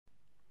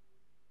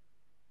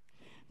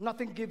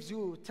Nothing gives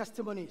you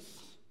testimonies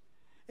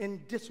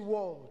in this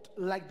world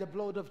like the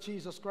blood of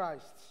Jesus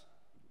Christ.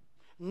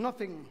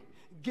 Nothing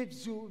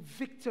gives you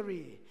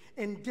victory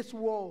in this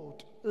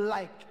world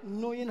like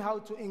knowing how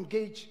to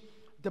engage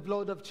the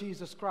blood of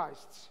Jesus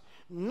Christ.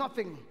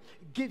 Nothing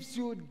gives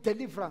you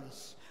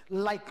deliverance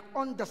like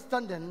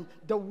understanding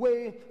the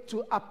way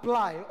to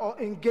apply or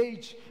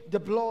engage the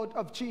blood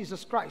of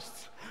Jesus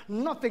Christ.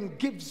 Nothing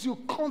gives you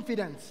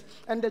confidence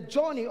in the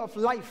journey of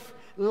life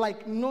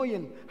like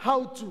knowing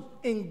how to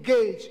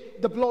engage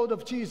the blood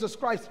of Jesus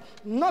Christ.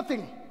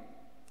 Nothing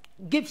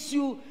gives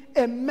you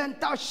a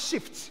mental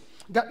shift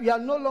that we are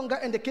no longer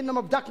in the kingdom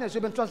of darkness.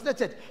 We've been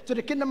translated to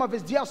the kingdom of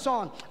his dear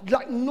son,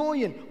 like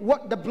knowing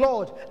what the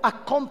blood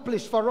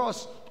accomplished for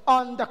us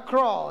on the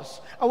cross.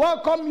 I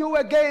welcome you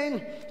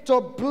again to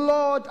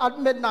Blood at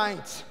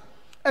Midnight.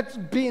 It's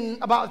been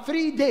about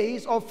 3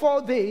 days or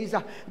 4 days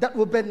that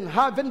we've been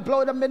having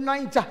Blood at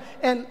Midnight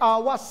in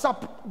our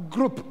WhatsApp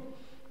group,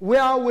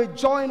 where we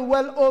join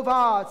well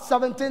over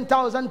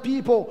 17,000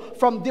 people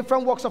from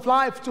different walks of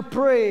life to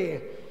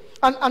pray.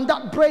 And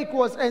that break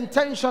was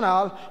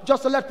intentional,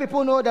 just to let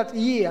people know that,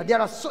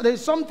 there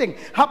is something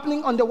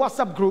happening on the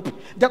WhatsApp group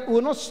that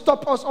will not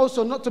stop us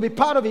also not to be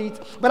part of it,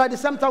 but at the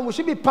same time, we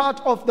should be part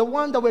of the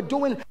one that we're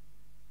doing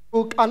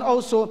and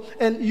also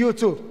in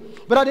YouTube.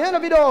 But at the end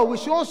of it all, we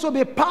should also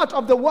be part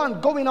of the one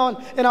going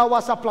on in our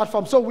WhatsApp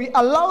platform. So we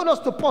allowed us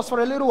to pause for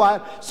a little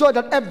while so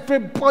that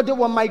everybody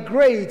will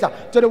migrate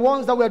to the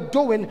ones that we're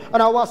doing on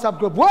our WhatsApp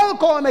group.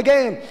 Welcome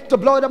again to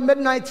Blood at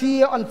Midnight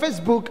here on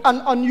Facebook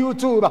and on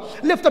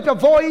YouTube. Lift up your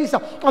voice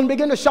and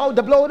begin to shout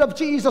the blood of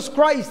Jesus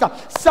Christ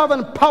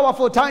 7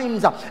 powerful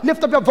times.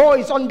 Lift up your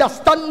voice,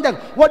 understanding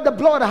what the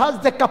blood has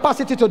the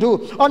capacity to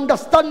do.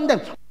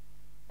 Understanding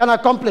and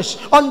accomplish,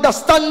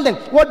 understanding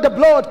what the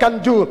blood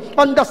can do,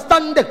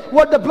 understanding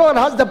what the blood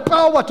has the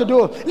power to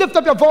do. Lift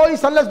up your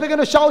voice and let's begin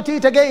to shout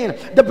it again.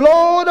 The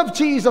blood of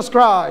Jesus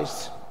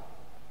Christ.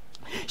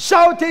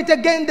 Shout it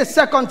again the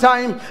second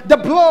time. The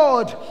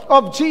blood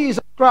of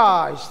Jesus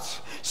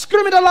Christ.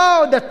 Scream it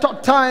aloud the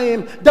third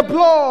time. The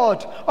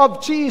blood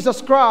of Jesus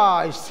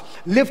Christ.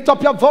 Lift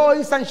up your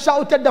voice and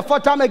shout it the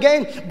fourth time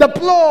again. The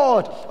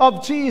blood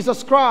of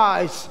Jesus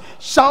Christ.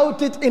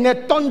 Shout it in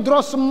a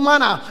thunderous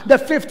manner the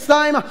fifth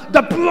time.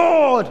 The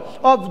blood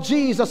of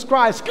Jesus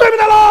Christ. Scream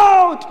it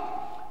aloud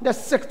the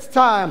sixth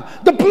time.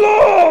 The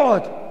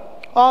blood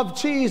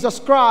of Jesus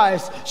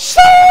Christ.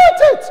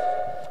 Shout it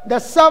the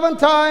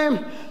seventh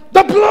time.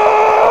 The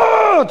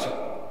blood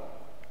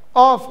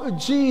of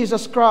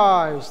Jesus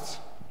Christ.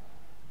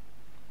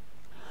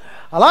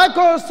 I'd like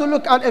us to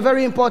look at a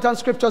very important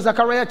scripture,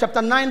 Zechariah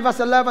chapter 9 verse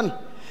 11.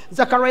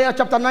 Zechariah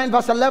chapter 9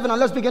 verse 11, and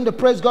let's begin to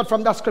praise God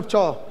from that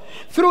scripture.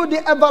 Through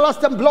the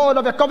everlasting blood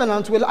of a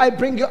covenant will I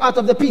bring you out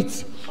of the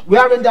pit,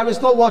 wherein there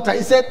is no water.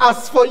 He said,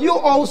 as for you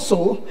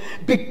also,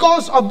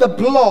 because of the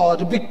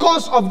blood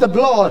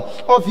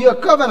of your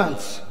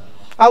covenant,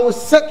 I will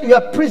set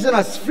your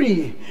prisoners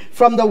free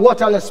from the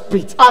waterless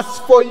pit. As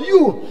for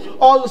you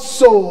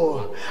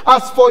also,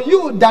 as for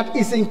you that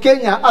is in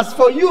Kenya, as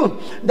for you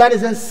that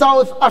is in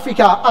South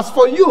Africa, as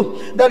for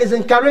you that is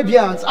in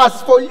Caribbean,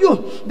 as for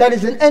you that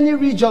is in any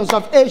regions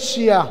of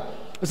Asia,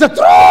 it's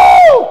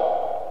true.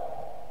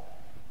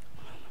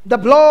 The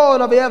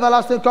blood of the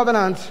everlasting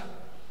covenant,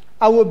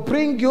 I will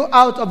bring you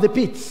out of the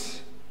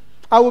pit.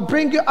 I will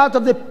bring you out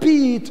of the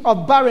pit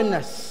of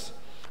barrenness.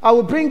 I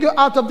will bring you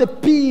out of the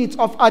pit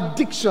of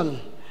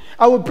addiction.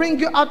 I will bring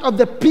you out of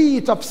the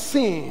pit of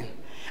sin.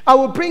 I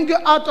will bring you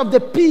out of the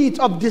pit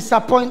of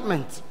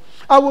disappointment.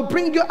 I will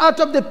bring you out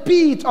of the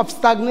pit of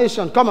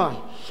stagnation. Come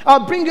on.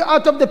 I'll bring you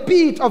out of the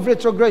pit of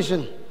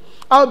retrogression.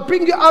 I'll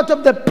bring you out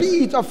of the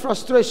pit of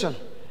frustration.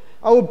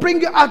 I will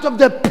bring you out of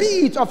the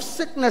pit of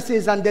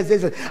sicknesses and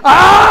diseases.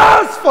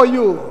 As for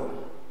you,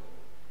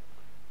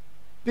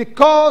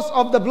 because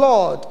of the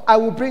blood, I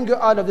will bring you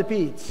out of the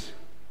pit.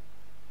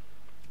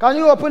 Can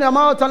you open your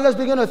mouth and let's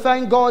begin to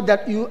thank God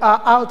that you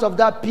are out of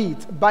that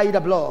pit by the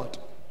blood?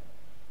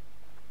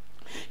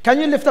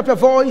 Can you lift up your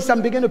voice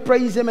and begin to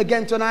praise him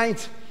again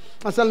tonight?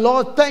 And say,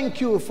 Lord,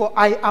 thank you for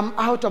I am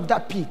out of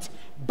that pit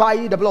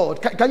by the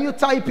blood. Can you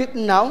type it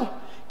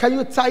now? Can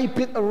you type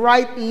it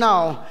right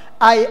now?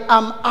 I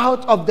am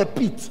out of the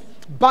pit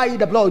by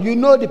the blood. You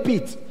know the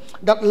pit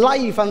that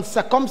life and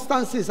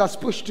circumstances has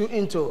pushed you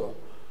into.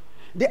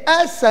 The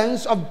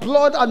essence of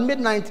Blood at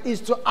Midnight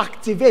is to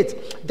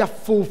activate the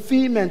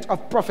fulfillment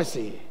of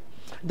prophecy.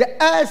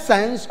 The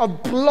essence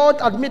of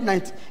Blood at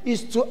Midnight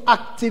is to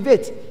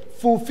activate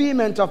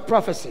fulfillment of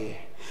prophecy.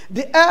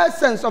 The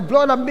essence of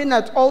Blood at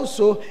Midnight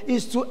also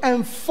is to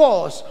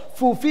enforce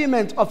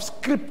fulfillment of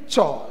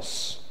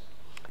scriptures.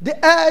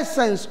 The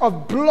essence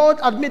of Blood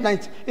at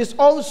Midnight is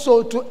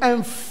also to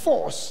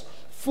enforce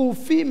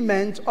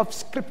fulfillment of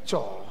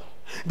scripture.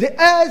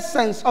 The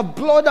essence of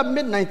Blood at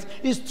Midnight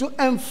is to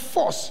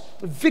enforce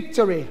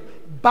victory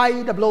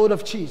by the blood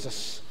of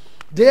Jesus.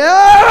 The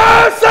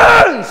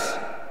essence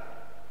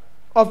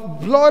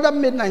of Blood at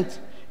Midnight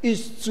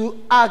is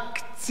to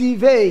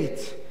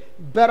activate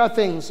better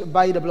things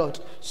by the blood.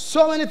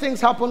 So many things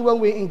happen when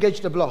we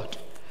engage the blood.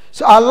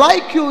 So I'd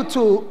like you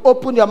to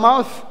open your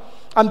mouth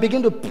and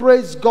begin to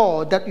praise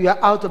God that you are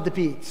out of the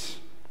pit.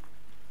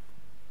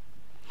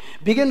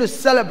 Begin to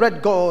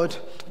celebrate God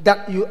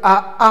that you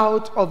are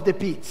out of the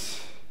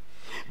pit.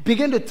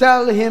 Begin to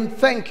tell him,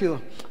 thank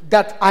you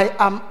that I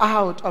am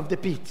out of the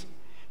pit.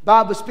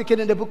 Bible speaking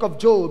in the book of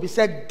Job, he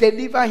said,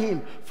 deliver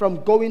him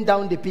from going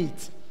down the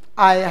pit.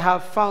 I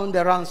have found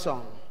a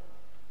ransom.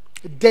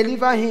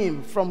 Deliver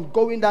him from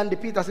going down the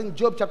pit. That's in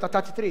Job chapter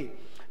 33.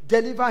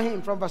 Deliver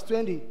him from verse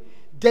 20.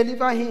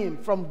 Deliver him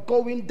from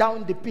going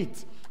down the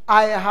pit.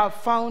 I have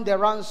found a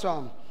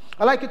ransom.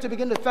 I'd like you to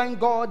begin to thank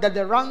God that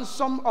the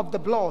ransom of the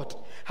blood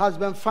has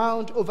been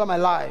found over my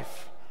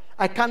life.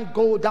 I can't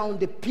go down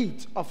the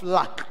pit of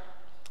lack.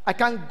 I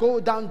can't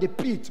go down the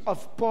pit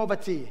of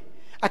poverty.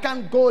 I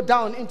can't go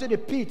down into the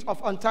pit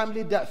of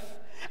untimely death.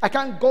 I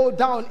can't go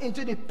down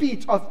into the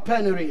pit of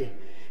penury.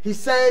 He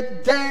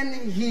said,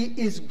 then he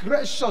is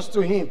gracious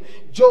to him.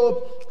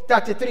 Job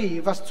 33,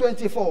 verse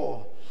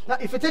 24. Now,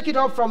 if you take it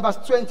up from verse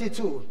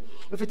 22,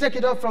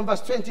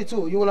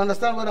 you will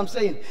understand what I'm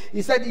saying.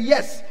 He said,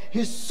 yes,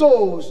 his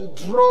soul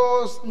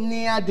draws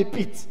near the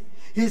pit.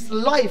 His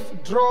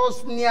life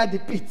draws near the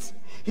pit.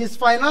 His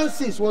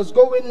finances was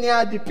going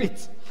near the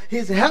pit.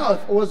 His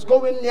health was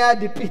going near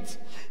the pit.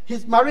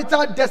 His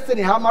marital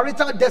destiny, her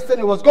marital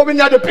destiny was going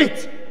near the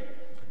pit.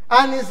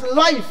 And his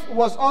life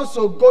was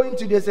also going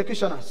to the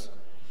executioners.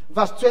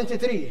 Verse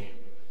 23.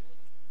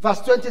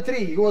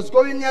 He was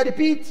going near the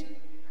pit,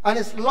 and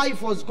his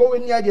life was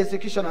going near the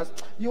executioners.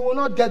 You will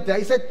not get there.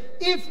 He said,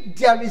 if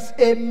there is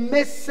a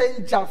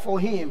messenger for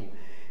him,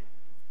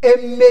 a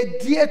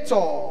mediator,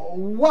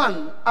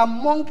 one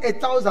among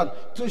 1,000,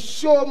 to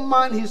show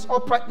man his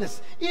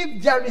uprightness.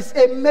 If there is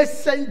a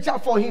messenger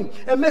for him,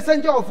 a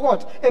messenger of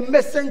what? A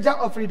messenger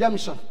of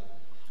redemption,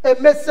 a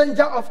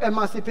messenger of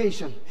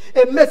emancipation,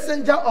 a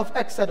messenger of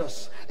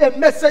exodus, a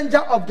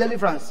messenger of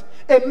deliverance,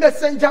 a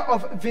messenger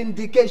of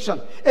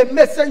vindication, a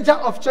messenger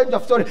of change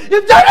of story.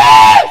 If there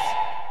is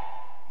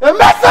a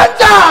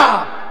messenger,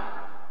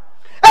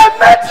 a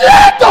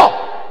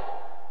mediator,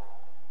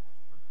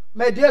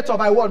 mediator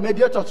by what?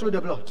 Mediator through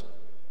the blood.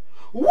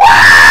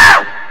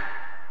 Wow!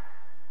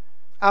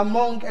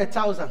 Among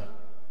 1,000,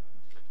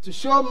 to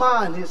show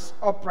man his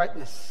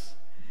uprightness.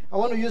 I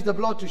want to use the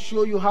blood to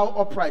show you how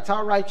upright,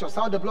 how righteous,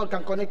 how the blood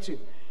can connect you.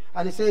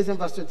 And it says in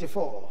verse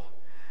 24,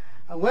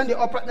 and when the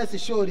uprightness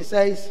is showed, it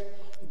says,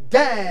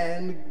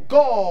 then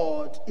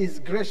God is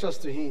gracious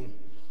to him.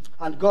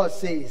 And God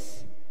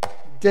says,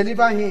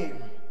 deliver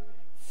him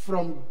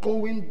from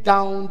going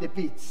down the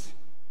pit.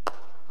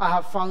 I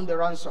have found the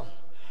ransom.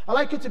 I'd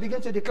like you to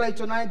begin to declare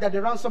tonight that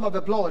the ransom of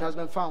the blood has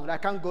been found. I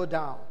can't go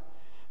down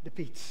the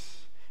pit.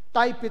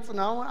 Type it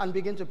now and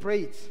begin to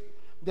pray it.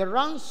 The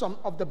ransom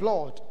of the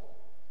blood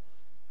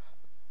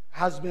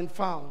has been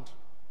found.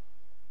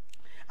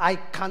 I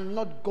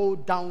cannot go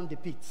down the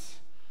pit.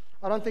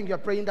 I don't think you're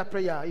praying that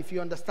prayer if you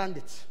understand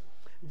it.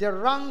 The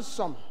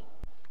ransom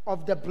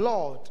of the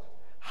blood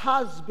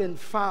has been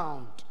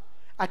found.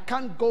 I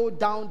can't go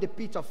down the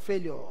pit of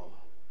failure.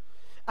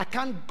 I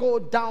can't go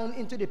down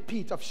into the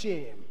pit of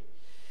shame.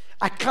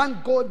 I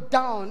can't go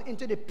down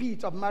into the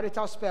pit of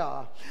marital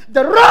spell.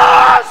 The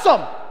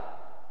ransom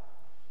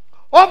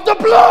of the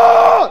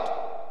blood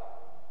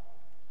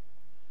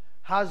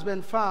has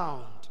been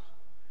found.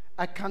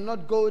 I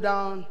cannot go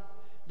down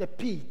the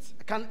pit.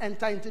 I can't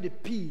enter into the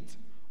pit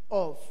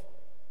of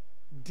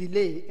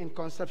delay in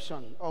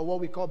conception, or what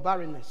we call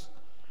barrenness.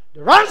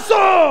 The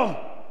ransom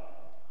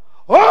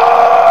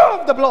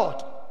of the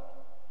blood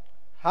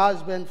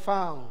has been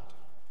found.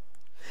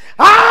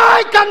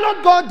 I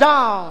cannot go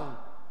down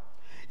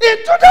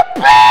into the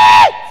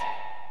pit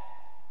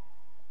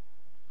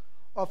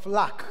of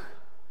lack.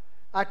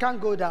 I can't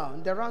go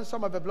down. The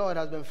ransom of the blood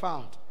has been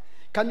found.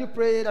 Can you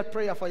pray that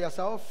prayer for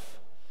yourself?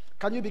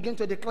 Can you begin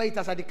to declare it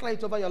as I declare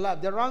it over your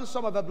life? The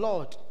ransom of the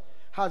blood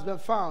has been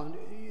found.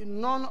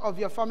 None of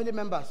your family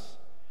members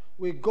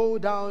will go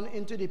down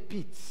into the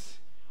pits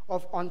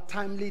of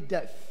untimely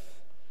death.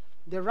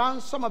 The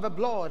ransom of the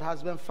blood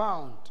has been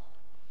found.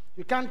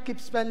 You can't keep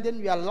spending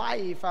your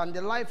life and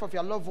the life of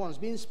your loved ones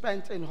being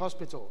spent in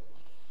hospital.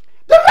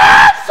 The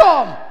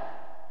ransom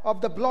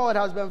of the blood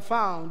has been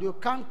found. You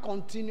can't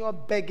continue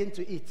begging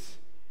to eat.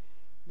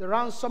 The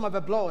ransom of the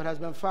blood has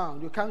been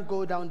found. You can't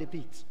go down the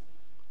pit.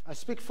 I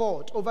speak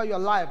forth over your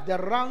life. The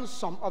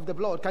ransom of the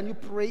blood. Can you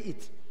pray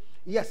it?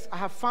 Yes, I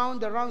have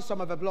found the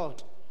ransom of the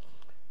blood.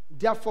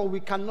 Therefore,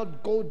 we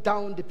cannot go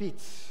down the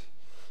pit.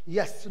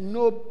 Yes,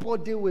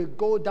 nobody will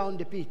go down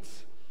the pit.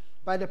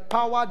 By the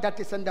power that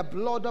is in the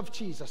blood of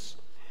Jesus.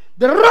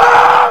 The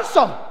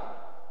ransom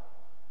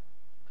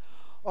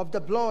of the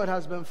blood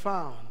has been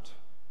found.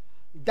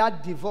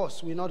 That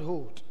divorce will not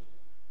hold.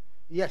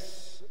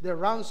 Yes, the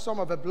ransom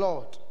of the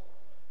blood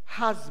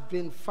has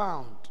been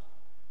found.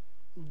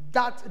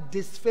 That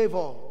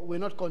disfavor will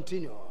not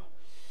continue.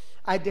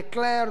 I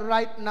declare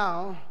right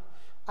now,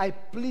 I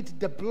plead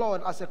the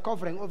blood as a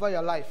covering over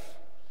your life.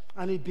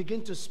 And it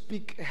begin to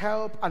speak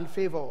help and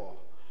favor.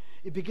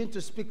 It begin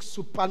to speak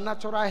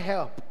supernatural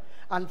help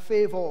and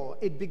favor.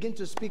 It begin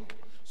to speak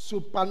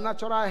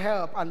supernatural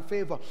help and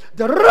favor.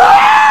 The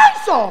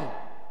ransom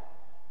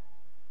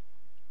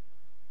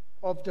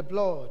of the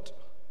blood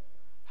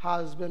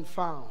has been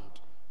found.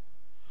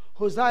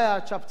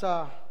 Hosea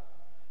chapter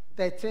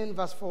 13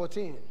 verse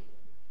 14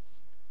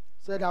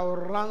 said, I will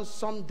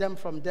ransom them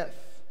from death.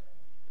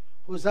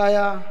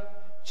 Hosea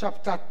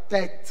chapter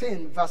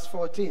 13 verse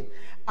 14,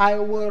 I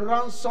will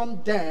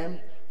ransom them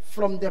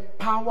from the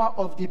power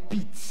of the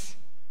pit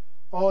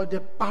or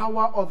the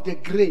power of the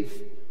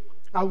grave.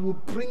 I will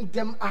bring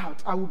them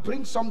out. I will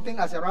bring something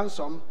as a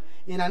ransom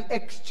in an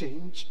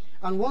exchange,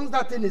 and once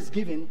that thing is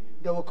given,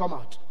 they will come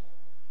out.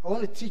 I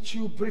want to teach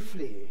you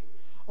briefly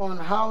on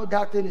how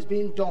that thing is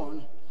being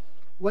done.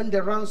 When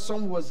the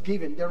ransom was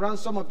given, the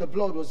ransom of the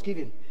blood was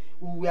given,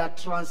 we were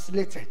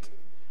translated,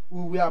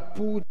 we were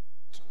pulled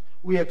out,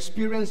 we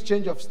experienced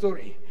change of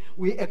story,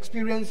 we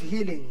experienced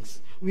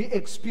healings, we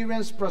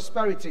experienced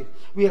prosperity,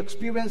 we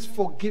experienced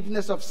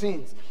forgiveness of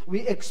sins,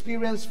 we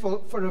experienced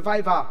for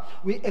revival,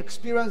 we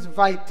experienced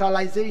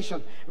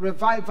vitalization,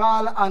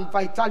 revival and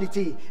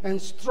vitality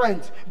and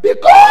strength,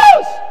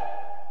 because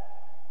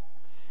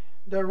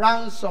the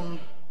ransom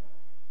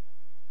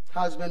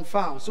has been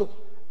found. So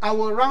I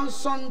will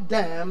ransom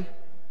them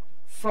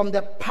from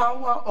the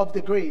power of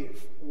the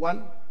grave.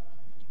 One.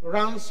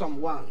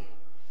 Ransom. One.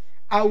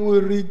 I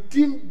will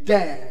redeem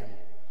them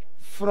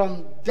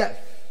from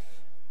death.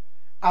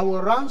 I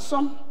will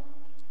ransom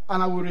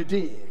and I will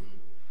redeem.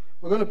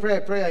 We're going to pray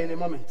a prayer in a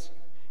moment.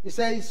 It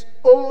says,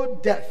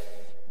 O death,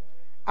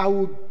 I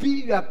will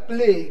be your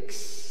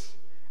plagues.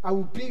 I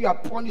will be your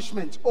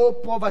punishment. O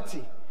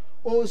poverty,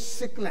 O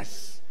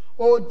sickness,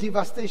 O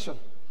devastation,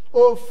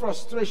 O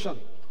frustration,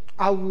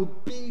 I will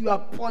be your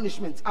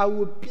punishment. I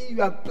will be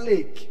your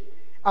plague.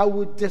 I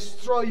will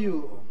destroy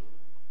you.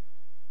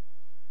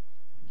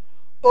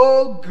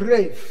 O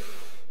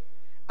grave,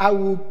 I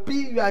will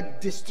be your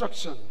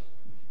destruction.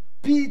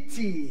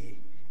 Pity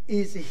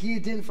is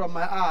hidden from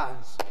my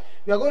eyes.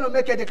 We are going to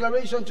make a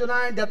declaration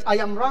tonight that I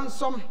am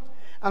ransomed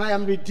and I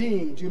am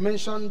redeemed. You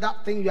mentioned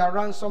that thing you are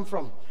ransomed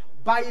from.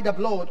 By the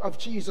blood of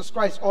Jesus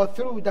Christ, or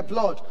through the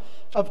blood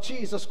of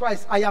Jesus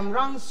Christ. I am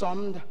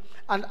ransomed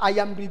and I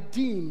am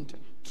redeemed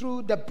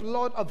through the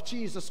blood of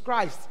Jesus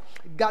Christ.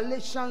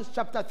 Galatians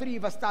chapter 3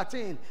 verse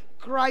 13.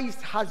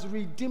 Christ has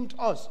redeemed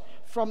us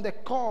from the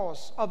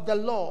curse of the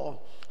law,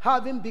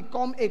 having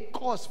become a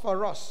curse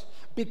for us.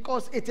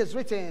 Because it is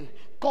written,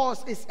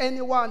 cursed is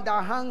anyone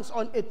that hangs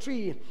on a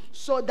tree,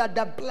 so that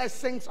the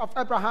blessings of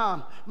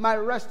Abraham might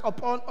rest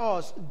upon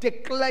us.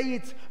 Declare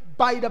it,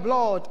 by the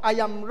blood I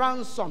am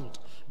ransomed.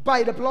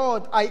 By the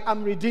blood I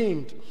am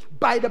redeemed.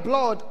 By the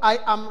blood I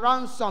am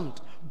ransomed.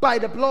 By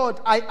the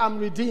blood I am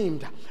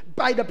redeemed.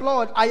 By the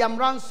blood I am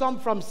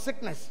ransomed from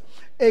sickness,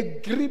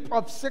 a grip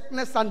of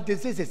sickness and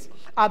diseases.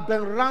 I've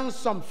been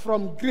ransomed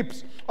from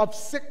grips of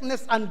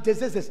sickness and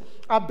diseases.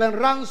 I've been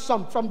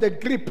ransomed from the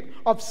grip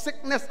of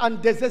sickness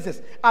and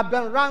diseases. I've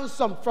been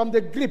ransomed from the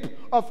grip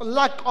of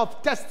lack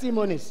of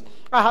testimonies.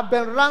 I have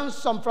been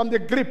ransomed from the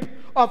grip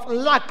of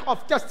lack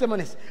of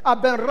testimonies.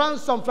 I've been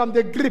ransomed from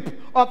the grip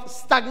of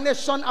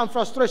stagnation and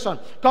frustration.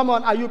 Come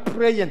on, are you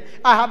praying?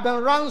 I have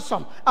been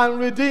ransomed and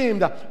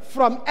redeemed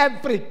from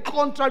every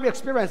contrary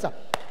experience.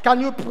 Can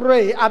you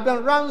pray? I've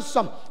been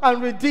ransomed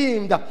and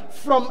redeemed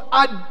from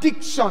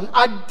addiction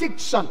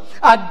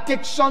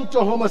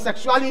to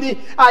homosexuality,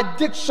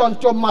 addiction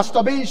to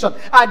masturbation,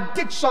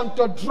 addiction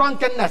to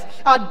drunkenness,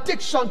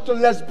 addiction to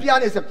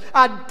lesbianism,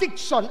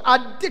 addiction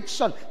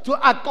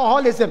to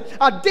alcoholism,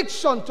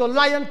 addiction to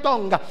lying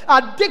tongue,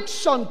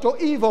 addiction to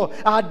evil,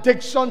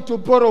 addiction to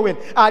borrowing,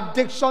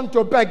 addiction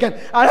to begging.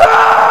 I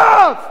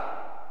have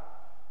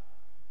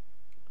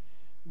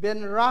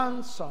been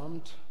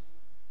ransomed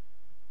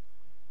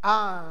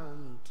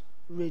and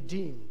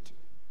redeemed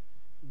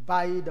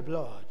by the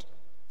blood.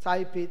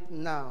 Type it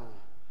now.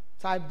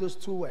 Type those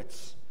two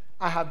words.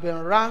 I have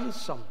been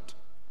ransomed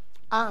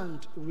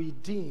and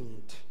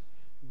redeemed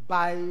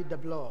by the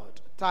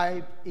blood.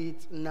 Type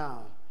it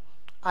now.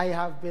 I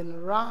have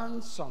been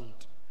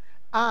ransomed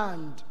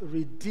and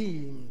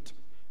redeemed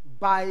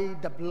by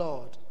the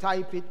blood.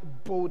 Type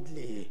it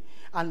boldly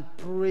and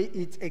pray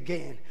it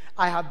again.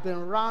 I have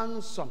been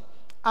ransomed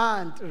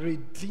and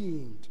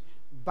redeemed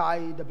by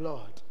the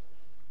blood.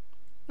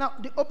 Now,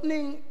 the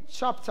opening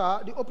chapter,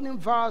 the opening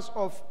verse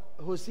of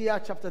Hosea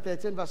chapter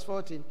 13 verse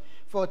 14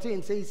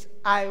 says,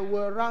 I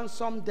will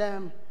ransom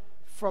them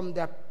from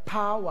the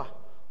power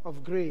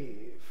of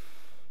grave.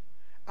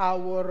 I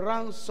will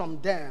ransom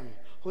them.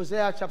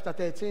 Hosea chapter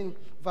 13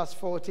 verse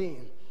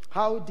 14.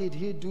 How did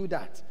he do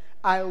that?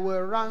 I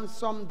will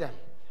ransom them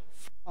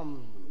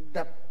from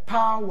the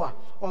power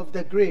of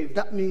the grave.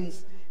 That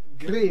means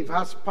grave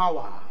has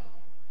power.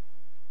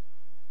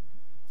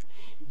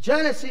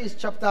 Genesis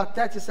chapter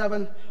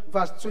 37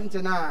 verse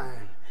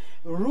 29.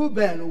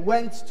 Reuben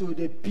went to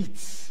the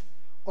pit,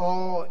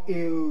 or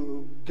a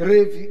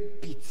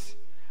grave pit,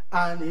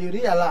 and he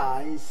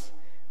realized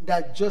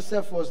that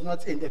Joseph was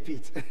not in the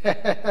pit.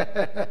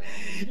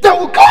 They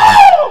will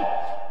come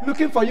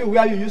looking for you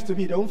where you used to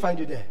be. They won't find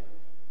you there.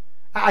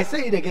 I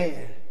say it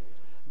again.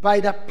 by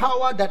the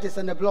power that is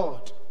in the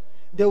blood.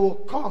 They will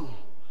come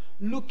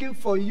looking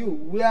for you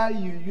where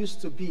you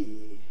used to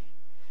be.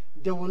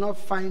 They will not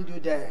find you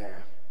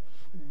there.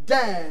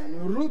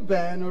 Then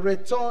Reuben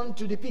returned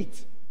to the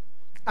pit.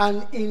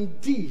 And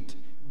indeed,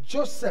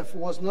 Joseph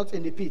was not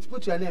in the pit.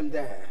 Put your name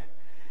there.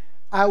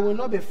 I will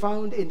not be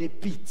found in the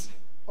pit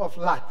of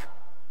lack.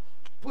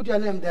 Put your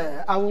name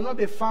there. I will not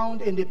be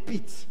found in the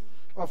pit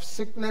of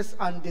sickness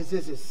and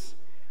diseases.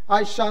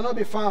 I shall not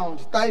be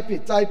found. Type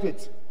it, type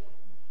it.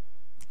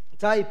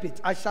 Type it.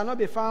 I shall not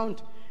be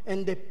found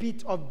in the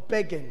pit of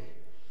begging.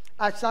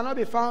 I shall not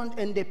be found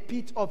in the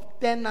pit of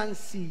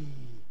tenancy.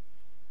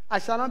 I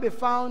shall not be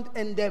found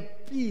in the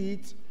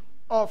pit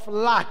of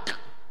lack.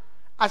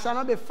 I shall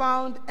not be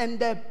found in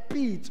the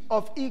pit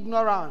of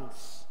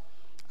ignorance.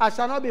 I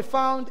shall not be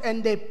found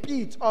in the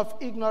pit of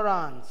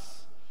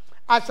ignorance.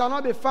 I shall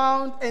not be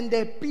found in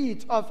the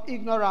pit of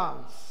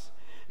ignorance.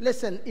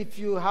 Listen, if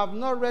you have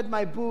not read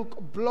my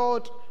book,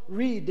 Blood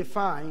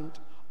Redefined,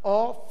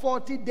 or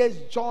 40 Days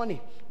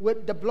Journey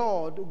with the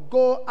Blood,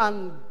 go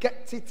and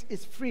get it.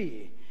 It's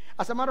free.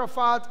 As a matter of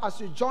fact, as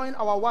you join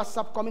our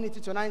WhatsApp community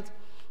tonight,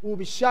 we'll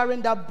be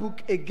sharing that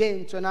book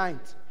again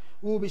tonight.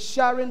 We'll be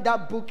sharing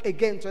that book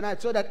again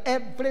tonight so that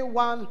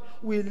everyone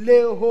will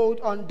lay hold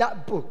on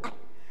that book.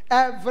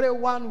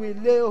 Everyone will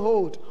lay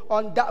hold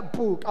on that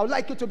book. I would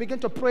like you to begin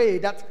to pray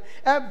that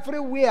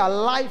everywhere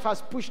life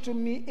has pushed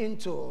me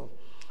into,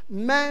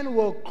 men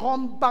will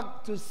come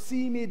back to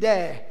see me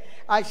there.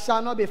 I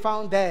shall not be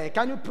found there.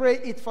 Can you pray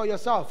it for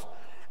yourself?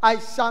 I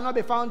shall not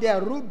be found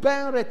there.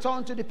 Reuben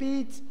returned to the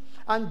pit,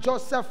 and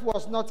Joseph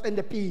was not in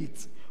the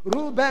pit.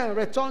 Reuben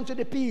returned to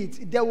the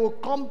pit. They will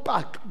come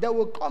back. They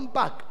will come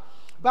back.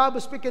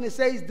 Bible speaking, it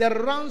says, the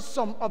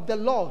ransom of the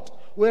Lord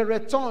will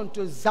return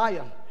to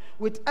Zion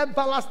with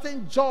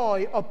everlasting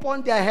joy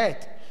upon their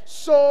head.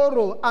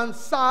 Sorrow and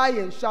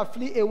sighing shall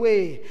flee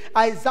away.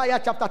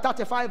 Isaiah chapter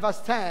 35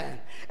 verse 10.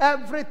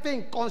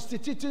 Everything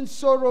constituting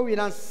sorrowing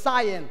and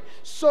sighing,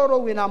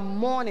 sorrowing and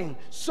mourning,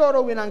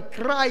 sorrowing and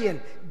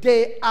crying,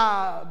 they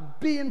are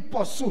being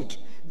pursued.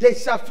 They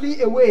shall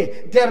flee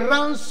away. The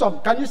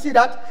ransom, can you see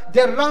that?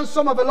 The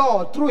ransom of the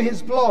Lord through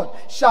his blood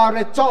shall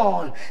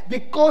return.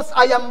 Because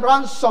I am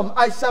ransomed,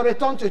 I shall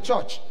return to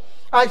church.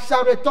 I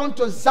shall return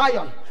to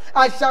Zion.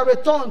 I shall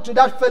return to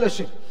that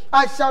fellowship.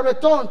 I shall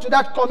return to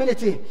that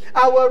community.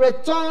 I will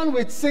return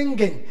with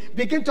singing.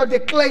 Begin to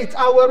declare it.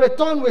 I will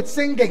return with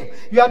singing.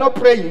 You are not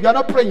praying. You are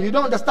not praying. You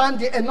don't understand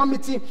the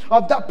enormity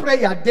of that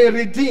prayer. They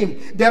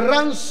redeem the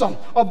ransom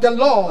of the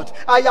Lord.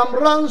 I am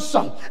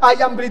ransomed. I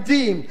am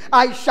redeemed.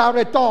 I shall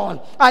return.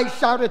 I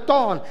shall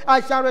return. I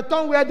shall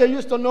return where they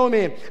used to know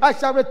me. I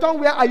shall return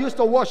where I used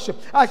to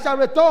worship. I shall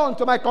return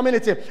to my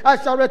community.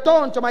 I shall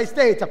return to my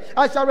state.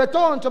 I shall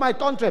return to my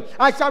country.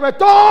 I shall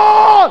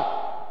return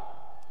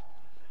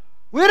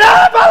with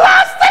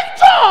everlasting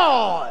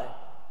joy.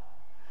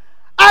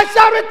 I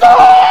shall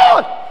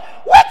return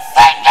with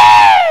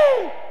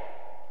singing.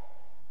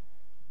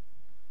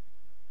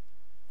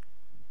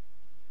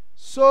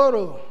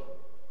 Sorrow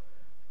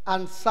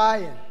and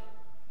sighing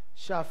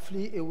shall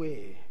flee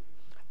away.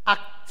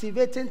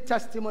 Activating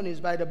testimonies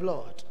by the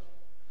blood.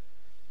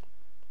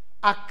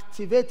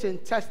 Activating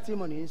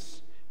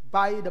testimonies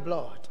by the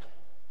blood.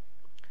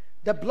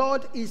 The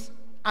blood is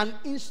an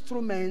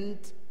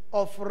instrument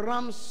of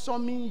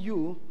ransoming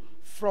you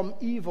from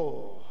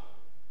evil.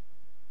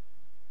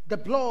 The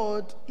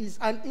blood is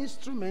an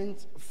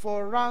instrument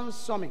for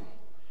ransoming,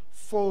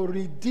 for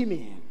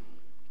redeeming.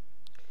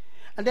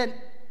 And then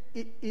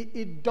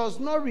it does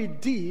not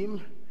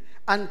redeem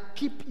and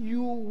keep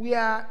you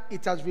where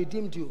it has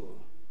redeemed you.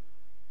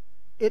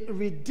 It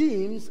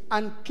redeems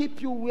and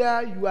keep you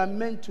where you are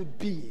meant to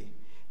be.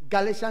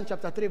 Galatians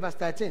chapter 3 verse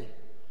 13.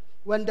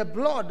 When the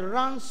blood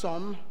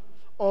ransoms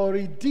or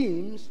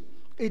redeems,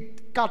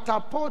 it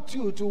catapults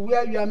you to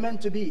where you are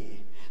meant to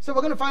be. So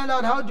we're going to find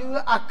out, how do you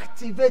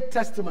activate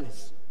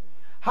testimonies?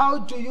 How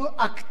do you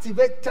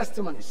activate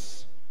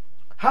testimonies?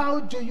 How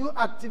do you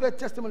activate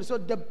testimonies? So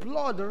the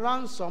blood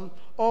ransom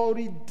or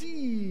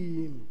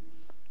redeem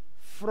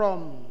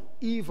from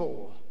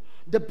evil.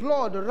 The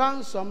blood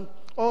ransom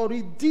or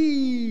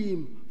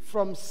redeem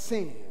from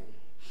sin.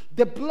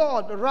 The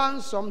blood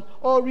ransom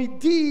or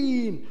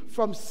redeem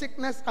from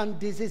sickness and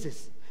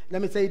diseases.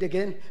 Let me say it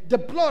again. The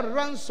blood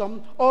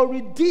ransom or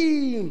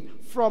redeem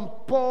from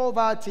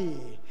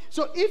poverty.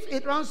 So if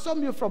it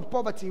ransom you from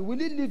poverty,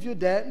 will it leave you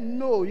there?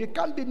 No, you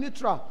can't be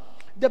neutral.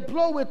 The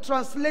blood will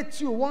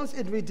translate you. Once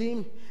it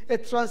redeems,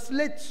 it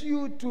translates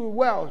you to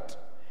wealth.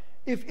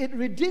 If it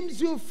redeems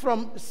you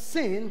from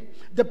sin,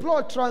 the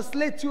blood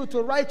translates you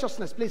to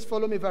righteousness. Please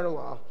follow me very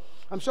well.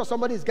 I'm sure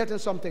somebody is getting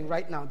something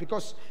right now,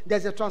 because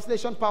there's a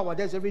translation power,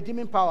 there's a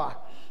redeeming power,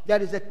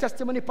 there is a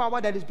testimony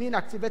power that is being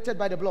activated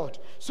by the blood.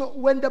 So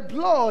when the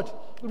blood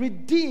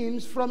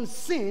redeems from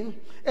sin,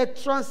 it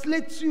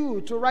translates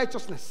you to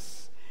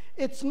righteousness.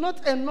 It's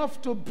not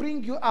enough to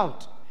bring you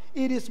out.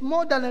 It is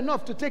more than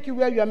enough to take you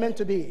where you are meant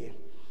to be.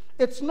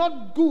 It's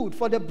not good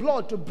for the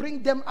blood to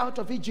bring them out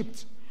of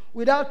Egypt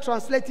without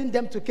translating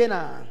them to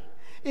Canaan.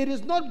 It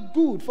is not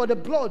good for the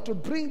blood to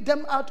bring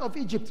them out of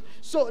Egypt.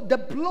 So the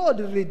blood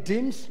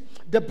redeems,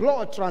 the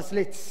blood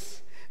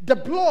translates. The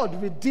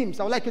blood redeems.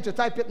 I would like you to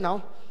type it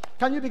now.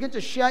 Can you begin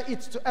to share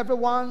it to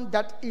everyone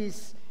that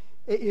is,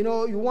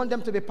 you want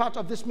them to be part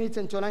of this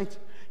meeting tonight?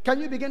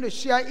 Can you begin to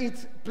share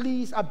it,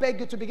 please? I beg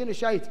you to begin to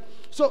share it.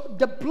 So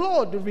the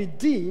blood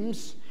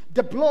redeems,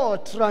 the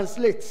blood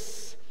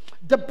translates.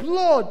 The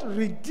blood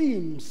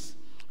redeems,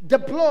 the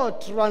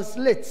blood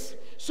translates.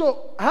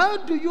 So how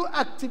do you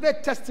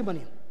activate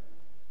testimony?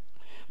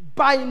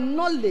 By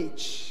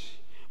knowledge,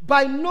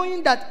 by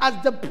knowing that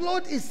as the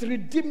blood is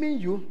redeeming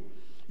you,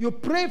 you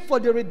pray for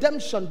the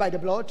redemption by the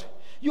blood.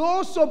 You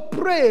also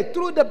pray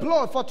through the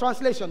blood for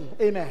translation.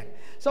 Amen.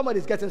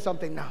 Somebody's getting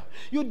something now.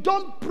 You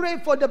don't pray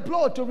for the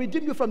blood to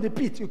redeem you from the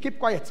pit. You keep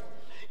quiet.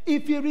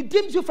 If he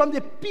redeems you from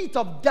the pit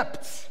of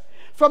depth,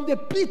 from the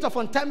pit of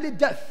untimely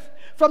death,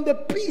 from the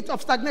pit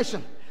of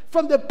stagnation,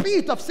 from the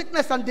pit of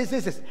sickness and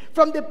diseases,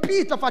 from the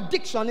pit of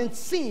addiction and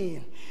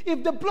sin,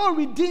 if the blood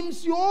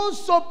redeems, you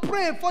also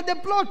pray for the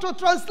blood to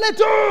translate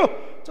you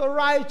to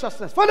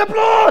righteousness, for the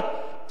blood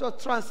to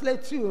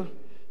translate you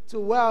to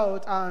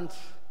wealth and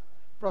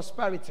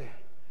prosperity.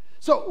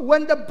 So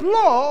when the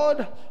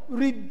blood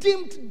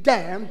redeemed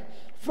them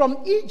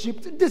from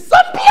Egypt, the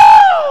same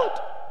blood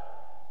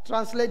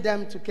translate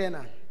them to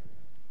Canaan.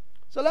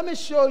 So let me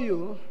show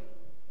you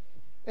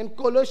in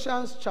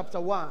Colossians chapter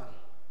 1,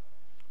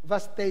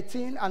 verse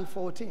 13 and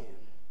 14.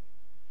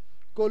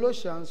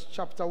 Colossians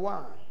chapter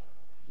 1,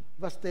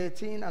 verse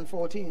 13 and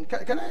 14.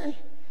 Can I?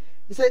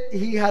 He said,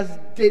 he has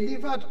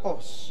delivered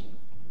us.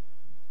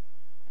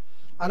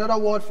 Another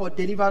word for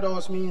delivered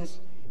us means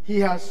he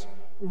has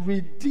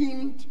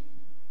redeemed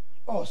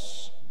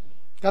us.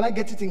 Can I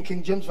get it in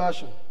King James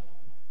Version?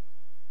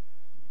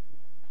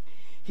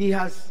 He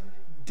has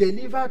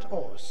delivered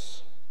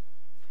us.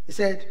 He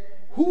said,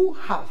 who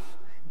have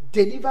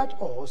delivered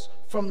us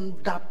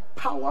from the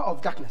power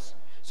of darkness.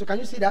 So can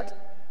you see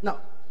that?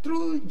 Now,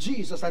 through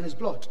Jesus and his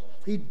blood,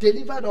 he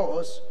delivered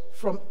us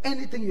from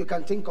anything you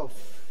can think of.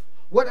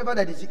 Whatever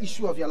that is the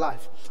issue of your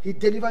life, he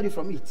delivered you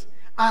from it.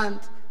 And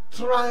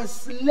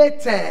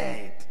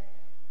translated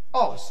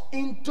us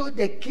into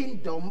the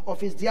kingdom of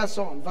his dear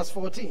son. Verse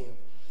 14.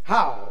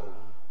 How?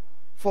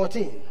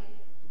 14.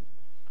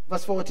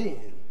 Verse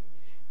 14.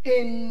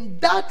 In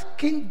that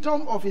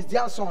kingdom of his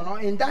dear son, or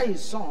in that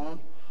his son,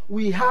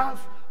 we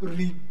have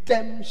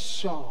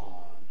redemption.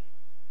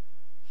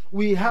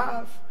 We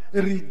have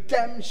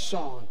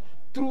redemption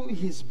through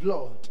his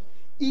blood,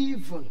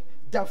 even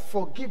the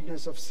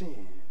forgiveness of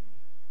sin.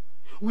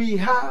 We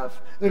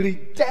have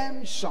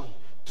redemption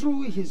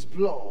through his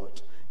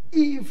blood,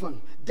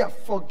 even the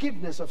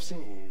forgiveness of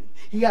sin.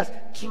 He has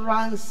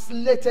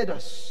translated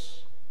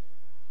us.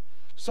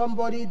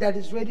 Somebody that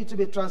is ready to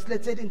be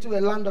translated into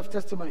a land of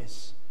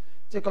testimonies,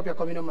 take up your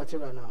communion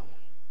material now.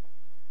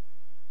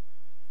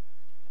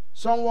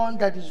 Someone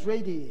that is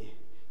ready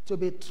to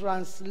be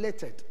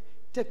translated,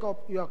 take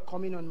up your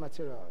communion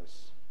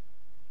materials.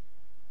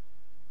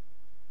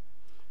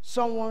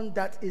 Someone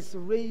that is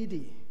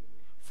ready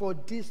for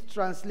this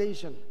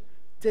translation,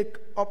 take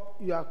up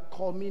your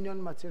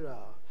communion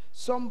material.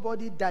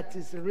 Somebody that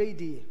is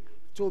ready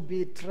to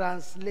be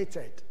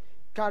translated,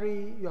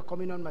 carry your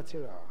communion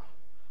material.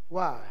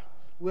 Why?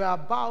 We are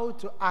about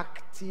to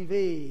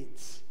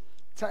activate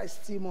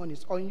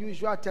testimonies,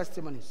 unusual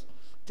testimonies.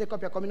 Take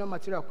up your communion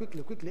material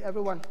quickly, quickly.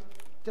 Everyone,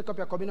 take up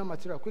your communion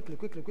material quickly,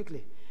 quickly,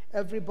 quickly.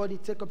 Everybody,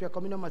 take up your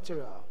communion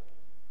material.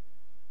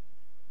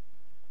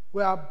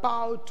 We are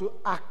about to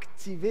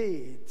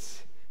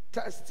activate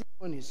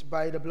testimonies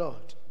by the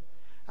blood.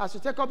 As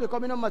you take up your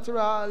communion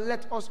material,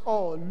 let us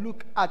all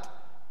look at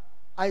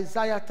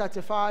Isaiah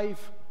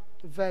 35,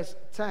 verse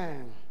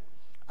 10.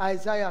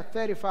 Isaiah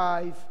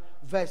 35,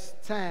 verse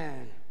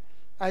 10.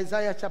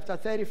 Isaiah chapter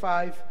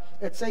 35,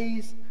 it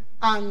says,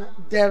 and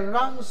the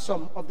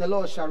ransom of the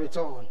Lord shall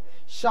return.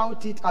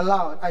 Shout it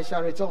aloud, I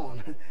shall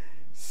return.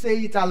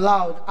 Say it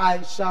aloud,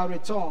 I shall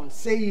return.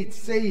 Say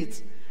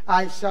it,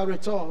 I shall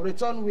return.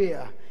 Return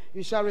where?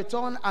 You shall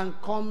return and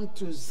come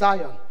to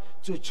Zion,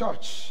 to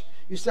church.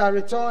 You shall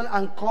return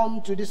and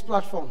come to this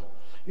platform.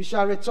 You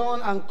shall return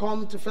and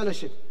come to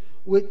fellowship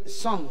with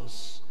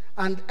songs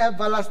and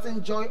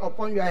everlasting joy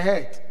upon your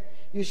head.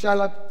 You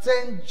shall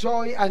obtain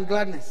joy and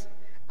gladness,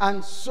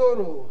 and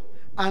sorrow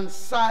and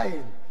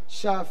sighing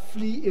shall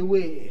flee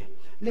away.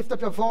 Lift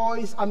up your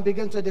voice and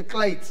begin to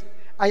declare it.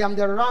 I am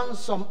the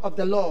ransom of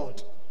the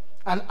Lord,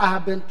 and I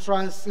have been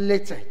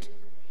translated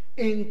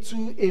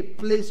into a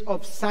place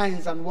of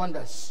signs and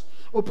wonders.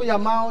 Open your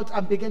mouth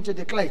and begin to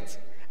declare it.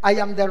 I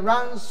am the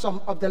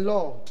ransom of the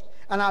Lord,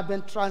 and I have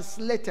been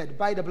translated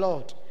by the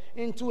blood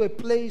into a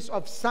place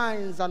of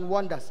signs and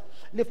wonders.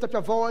 Lift up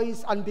your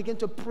voice and begin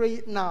to pray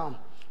it now.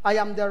 I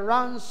am the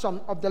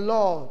ransom of the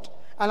Lord,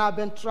 and I've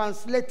been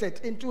translated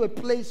into a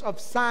place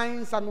of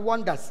signs and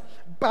wonders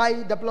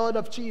by the blood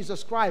of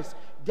Jesus Christ.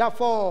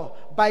 Therefore,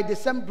 by the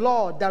same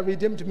blood that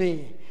redeemed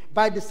me,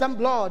 by the same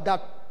blood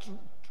that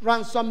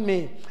ransomed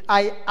me,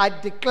 I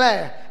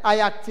declare,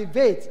 I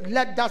activate,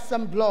 let that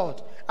same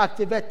blood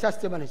activate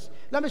testimonies.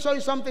 Let me show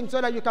you something so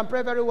that you can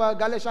pray very well.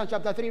 Galatians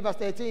chapter 3, verse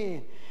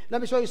 13.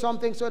 Let me show you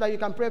something so that you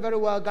can pray very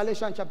well.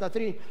 Galatians chapter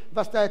 3,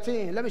 verse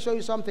 13. Let me show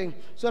you something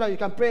so that you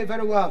can pray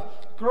very well.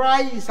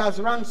 Christ has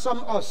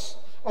ransomed us,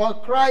 or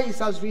Christ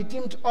has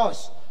redeemed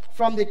us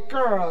from the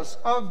curse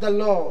of the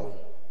law,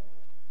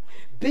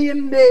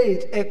 being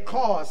made a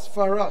curse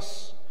for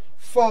us.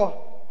 For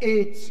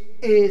it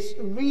is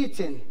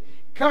written,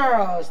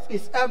 cursed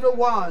is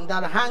everyone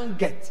that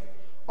hangeth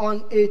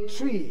on a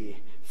tree.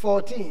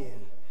 14.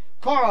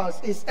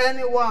 Cursed is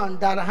anyone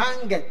that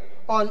hangeth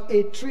on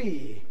a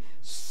tree,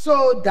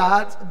 so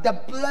that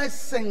the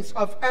blessings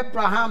of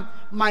Abraham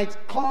might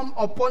come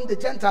upon the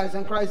Gentiles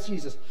in Christ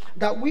Jesus,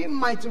 that we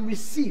might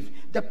receive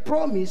the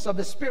promise of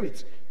the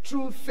Spirit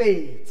through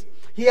faith.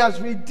 He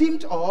has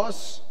redeemed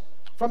us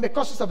from the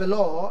curses of the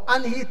law,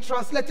 and he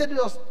translated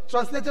us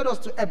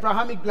to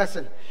Abrahamic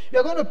blessing. We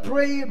are going to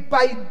pray,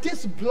 by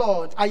this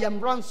blood I am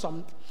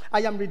ransomed,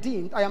 I am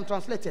redeemed, I am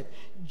translated.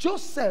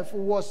 Joseph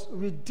was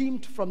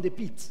redeemed from the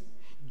pit.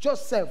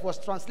 Joseph was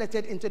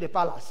translated into the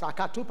palace. I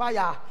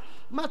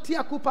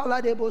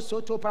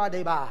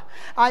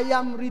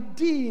am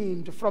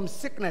redeemed from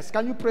sickness.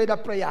 Can you pray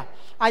that prayer?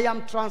 I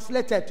am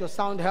translated to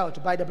sound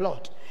health by the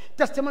blood.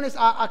 Testimonies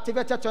are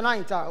activated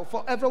tonight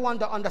for everyone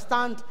that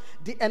understands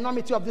the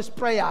enormity of this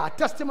prayer.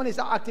 Testimonies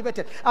are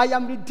activated. I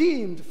am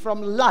redeemed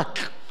from lack.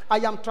 I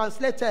am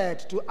translated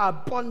to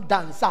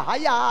abundance. I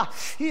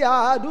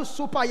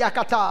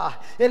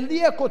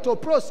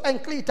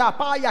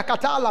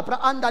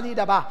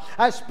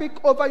speak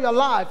over your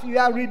life. You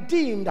are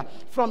redeemed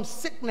from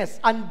sickness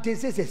and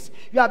diseases.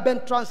 You have been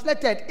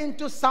translated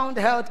into sound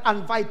health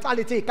and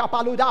vitality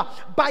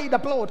by the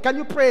blood. Can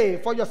you pray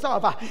for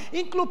yourself?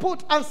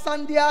 Incluput and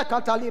sandia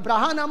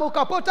katalibrahana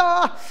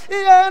mukapota.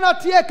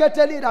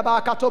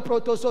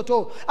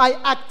 I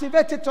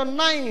activate it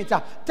tonight.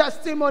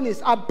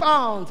 Testimonies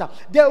abound.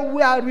 They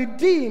were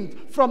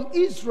redeemed from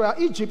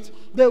Egypt.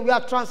 They were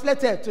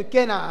translated to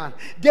Canaan.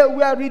 They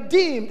were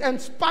redeemed in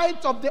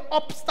spite of the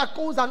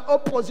obstacles and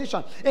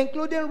opposition,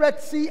 including Red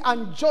Sea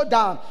and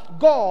Jordan.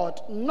 God,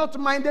 not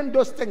minding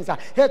those things,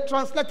 he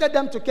translated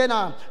them to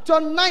Canaan.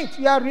 Tonight,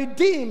 you are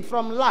redeemed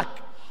from lack.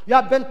 You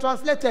have been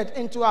translated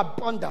into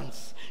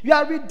abundance. You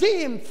are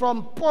redeemed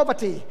from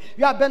poverty.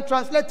 You have been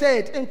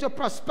translated into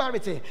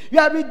prosperity. You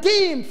are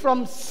redeemed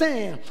from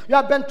sin. You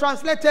have been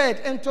translated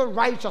into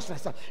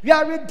righteousness. You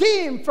are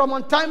redeemed from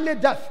untimely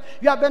death.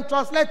 You have been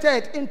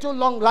translated into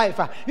long life.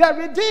 You are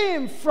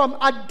redeemed from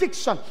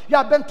addiction. You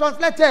have been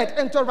translated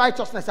into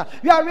righteousness.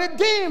 You are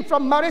redeemed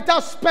from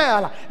marital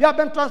spell. You have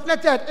been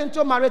translated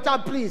into marital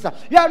bliss.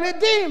 You are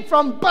redeemed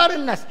from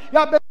barrenness. You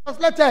have been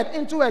translated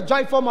into a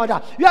joyful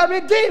mother. You are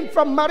redeemed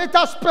from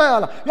marital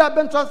spell. You have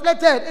been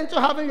translated into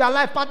having your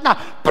life partner.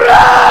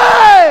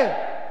 Pray!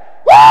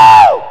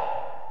 Woo!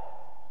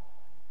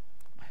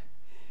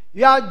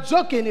 You are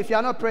joking if you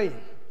are not praying.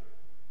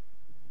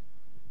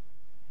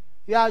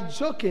 You are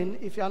joking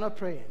if you are not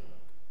praying.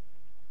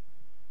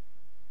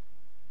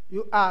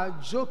 You are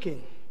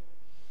joking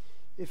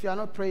if you are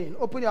not praying.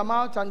 Open your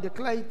mouth and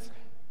declare it.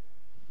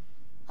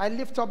 I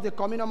lift up the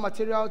communion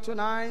material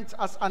tonight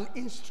as an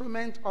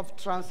instrument of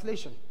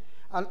translation,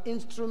 an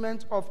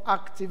instrument of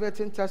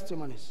activating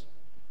testimonies.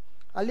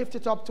 I lift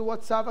it up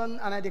towards heaven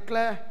and I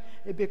declare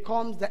it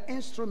becomes the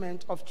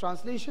instrument of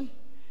translation.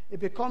 It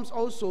becomes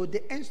also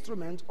the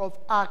instrument of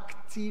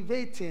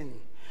activation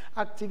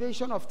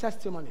of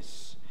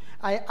testimonies.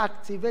 I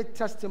activate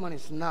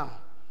testimonies now.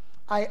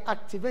 I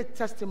activate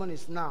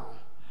testimonies now.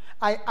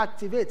 I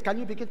activate. Can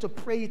you begin to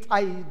pray it?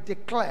 I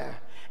declare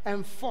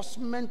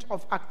enforcement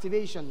of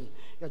activation.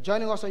 You're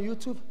joining us on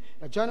YouTube.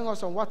 You're joining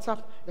us on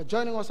WhatsApp. You're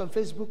joining us on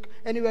Facebook.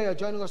 Anywhere you're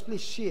joining us,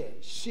 please share.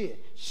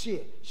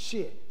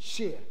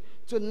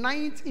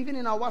 Tonight, even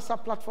in our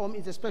WhatsApp platform,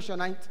 is a special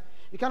night.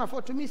 You can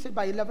afford to miss it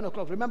by 11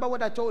 o'clock. Remember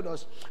what I told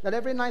us, that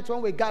every night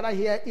when we gather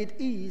here, it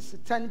is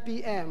 10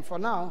 p.m. for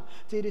now,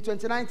 till the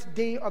 29th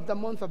day of the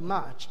month of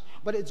March.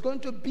 But it's going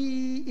to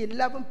be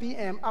 11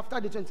 p.m. after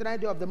the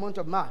 29th day of the month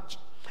of March.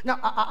 Now,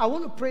 I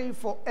want to pray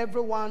for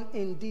everyone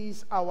in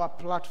this, our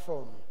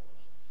platform.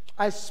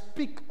 I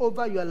speak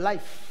over your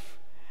life.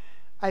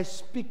 I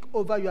speak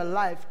over your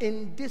life.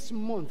 In this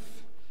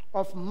month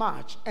of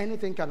March,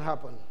 anything can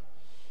happen.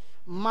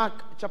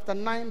 Mark chapter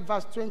 9,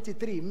 verse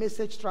 23,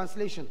 Message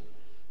translation.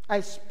 I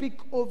speak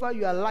over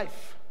your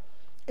life.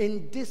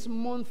 In this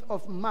month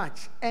of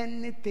March,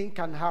 anything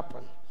can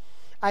happen.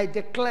 I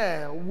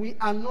declare we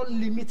are not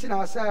limiting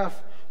ourselves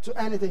to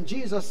anything.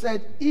 Jesus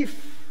said,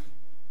 if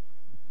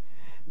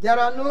there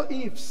are no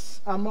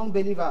ifs among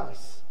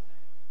believers,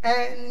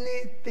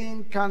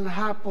 anything can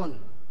happen.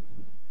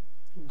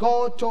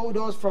 God told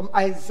us from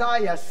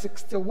Isaiah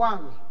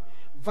 61,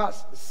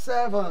 verse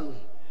 7,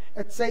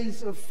 it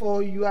says,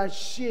 for your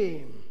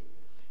shame,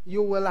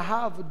 you will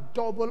have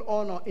double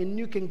honor, in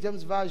New King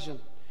James Version.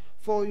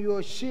 For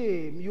your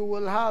shame, you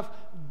will have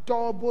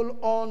double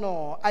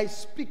honor. I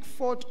speak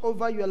forth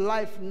over your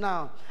life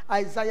now.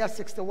 Isaiah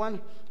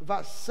 61,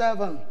 verse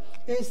 7.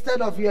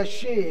 Instead of your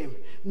shame,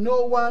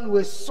 no one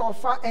will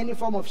suffer any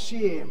form of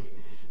shame.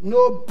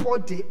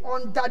 Nobody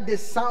under the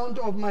sound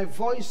of my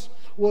voice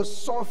will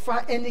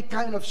suffer any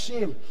kind of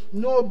shame.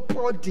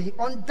 Nobody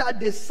under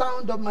the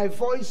sound of my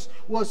voice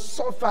will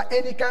suffer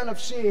any kind of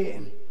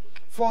shame.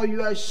 For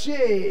your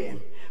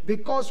shame,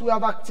 because we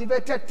have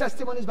activated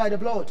testimonies by the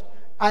blood,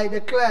 I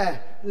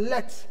declare,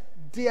 let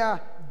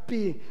there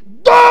be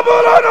double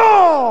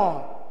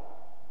honor.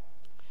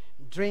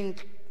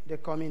 Drink the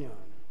communion.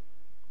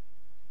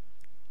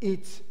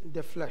 Eat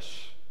the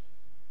flesh.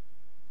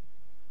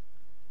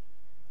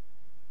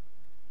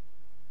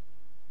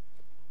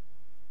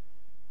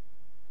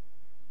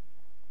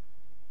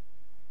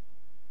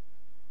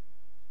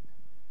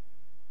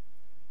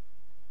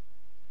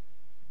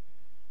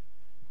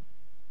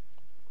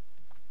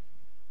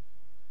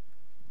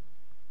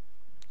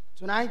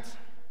 Tonight,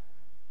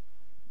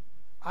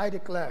 I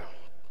declare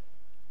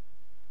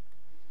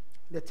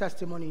the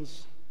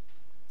testimonies,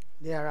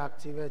 they are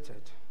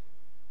activated.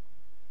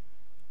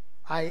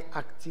 I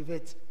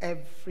activate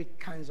every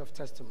kinds of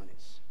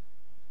testimonies.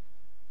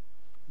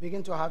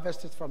 Begin to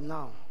harvest it from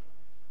now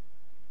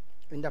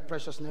in the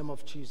precious name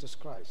of Jesus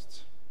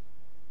Christ.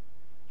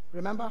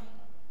 Remember,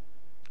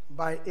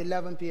 by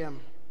 11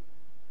 p.m.,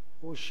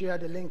 we'll share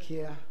the link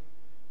here.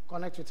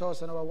 Connect with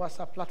us on our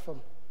WhatsApp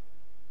platform,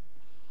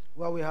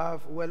 where we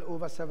have well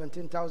over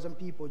 17,000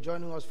 people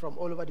joining us from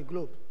all over the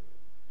globe.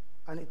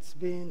 And it's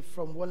been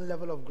from one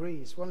level of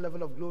grace, one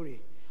level of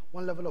glory,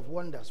 one level of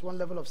wonders, one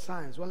level of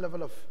signs, one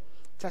level of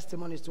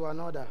testimonies to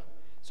another.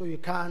 So you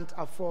can't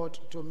afford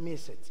to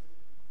miss it.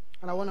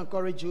 And I want to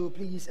encourage you,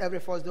 please, every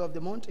first day of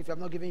the month, if you have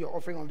not given your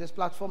offering on this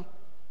platform,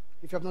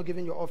 if you have not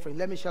given your offering,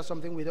 let me share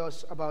something with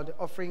us about the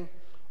offering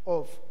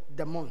of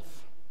the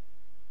month.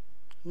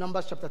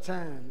 Numbers chapter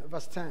 10,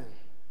 verse 10.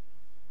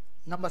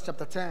 Numbers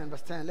chapter 10,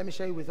 verse 10. Let me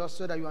share it with us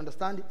so that you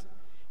understand it.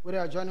 Whether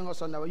you are joining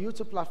us on our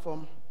YouTube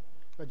platform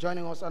or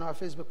joining us on our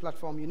Facebook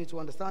platform, you need to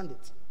understand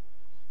it.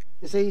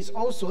 It says,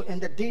 also in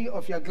the day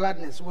of your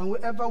gladness,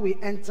 whenever we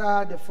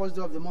enter the first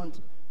day of the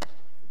month,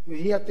 you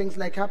hear things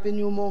like Happy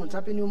New Month,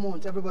 Happy New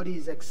Month. Everybody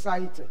is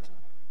excited.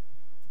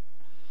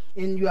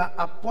 In your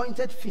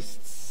appointed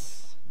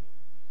feasts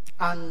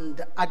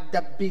and at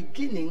the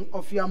beginning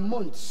of your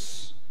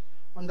months,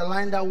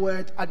 underline that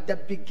word, at the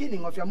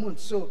beginning of your month.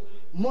 So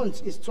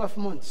month is 12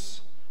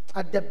 months.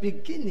 At the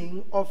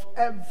beginning of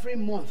every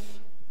month,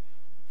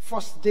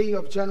 first day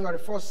of January,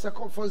 first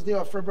day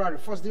of February,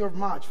 first day of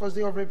March, first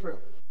day of April,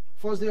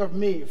 first day of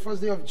May,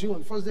 first day of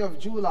June, first day of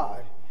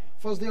July,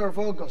 first day of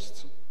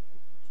August,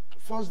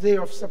 first day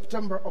of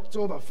September,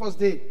 October, first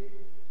day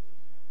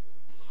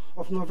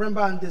of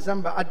November and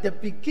December, at the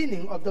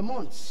beginning of the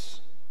months,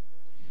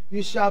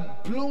 you shall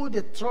blow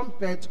the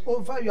trumpet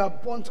over your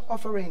burnt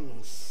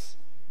offerings.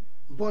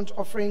 Burnt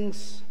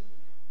offerings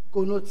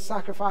connote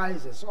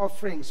sacrifices,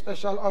 offerings,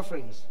 special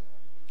offerings,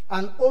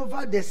 and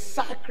over the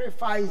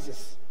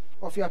sacrifices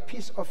of your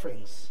peace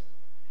offerings.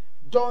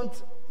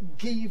 Don't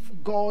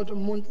give God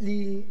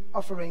monthly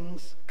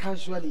offerings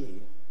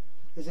casually.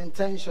 It's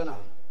intentional.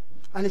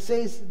 And it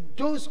says,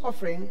 those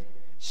offerings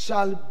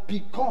shall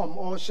become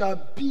or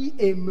shall be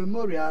a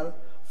memorial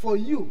for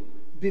you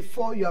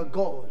before your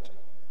God.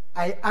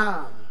 I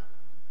am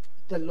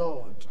the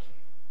Lord,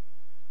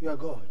 your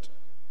God.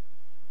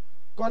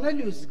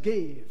 Cornelius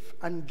gave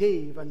and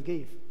gave and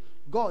gave.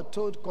 God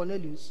told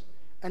Cornelius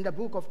in the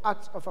book of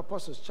Acts of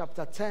Apostles,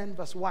 chapter 10,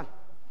 verse 1.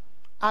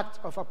 Acts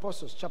of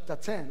Apostles, chapter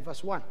 10,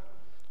 verse 1.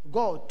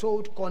 God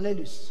told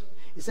Cornelius,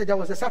 he said there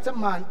was a certain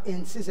man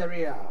in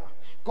Caesarea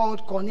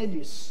called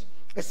Cornelius,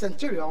 a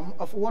centurion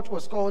of what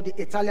was called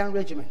the Italian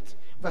regiment.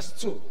 Verse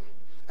 2.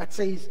 It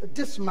says,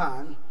 this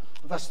man,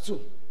 verse 2,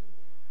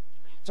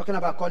 talking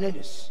about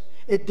Cornelius,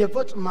 a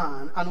devout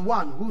man and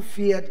one who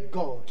feared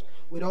God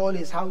with all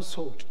his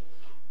household,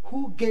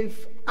 who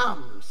gave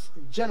alms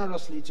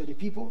generously to the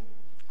people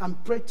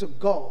and prayed to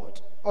God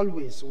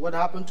always. What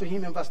happened to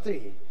him in verse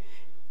 3?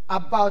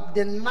 About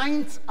the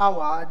ninth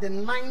hour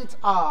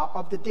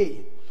of the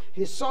day,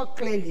 he saw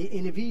clearly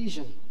in a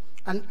vision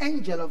an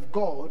angel of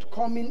God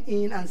coming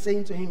in and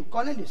saying to him,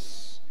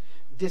 Cornelius.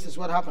 This is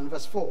what happened,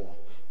 verse 4.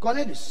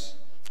 Cornelius.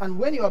 And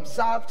when he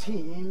observed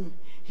him,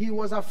 he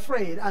was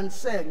afraid and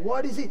said,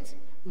 what is it,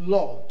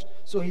 Lord?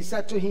 So he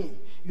said to him,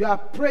 your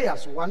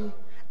prayers, one,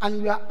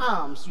 and your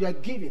alms you are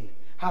giving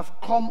have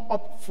come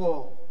up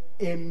for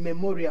a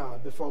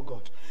memorial before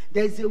God.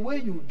 There is a way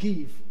you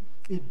give.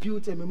 It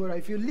built a memorial.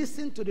 If you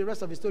listen to the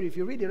rest of the story, if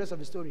you read the rest of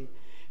the story,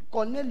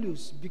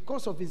 Cornelius,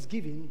 because of his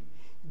giving,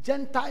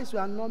 Gentiles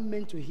were not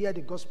meant to hear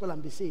the gospel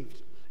and be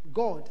saved.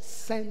 God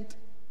sent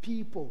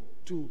people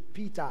to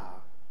Peter.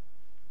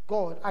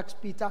 God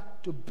asked Peter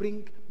to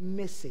bring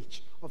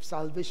message of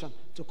salvation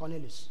to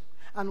Cornelius.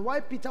 And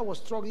while Peter was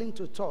struggling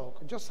to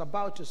talk, just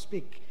about to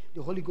speak,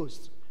 the Holy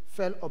Ghost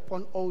fell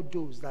upon all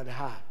those that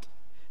heard.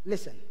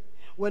 Listen,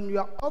 when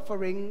your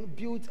offering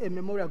built a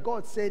memorial,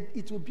 God said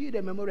it will build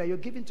a memorial. You're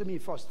giving to me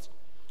first.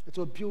 It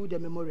will build a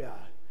memorial.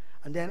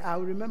 And then I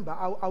will remember,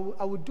 I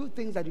will do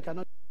things that you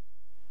cannot.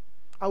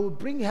 I will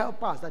bring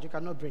helpers that you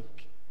cannot bring.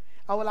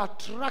 I will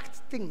attract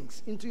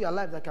things into your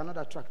life that cannot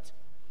attract.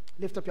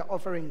 Lift up your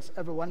offerings,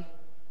 everyone.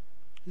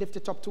 Lift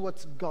it up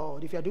towards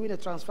God. If you're doing a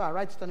transfer,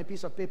 write it on a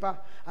piece of paper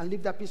and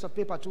lift that piece of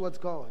paper towards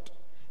God.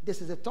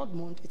 This is the third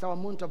month. It's our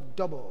month of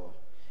double.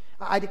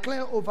 I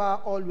declare over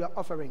all your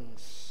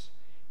offerings,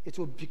 it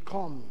will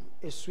become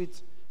a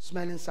sweet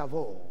smelling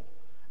savour,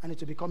 and it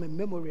will become a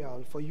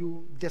memorial for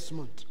you this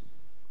month.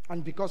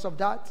 And because of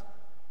that,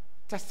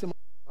 testimonies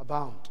will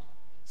abound.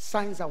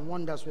 Signs and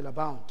wonders will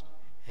abound.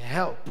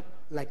 Help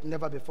like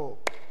never before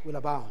will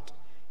abound.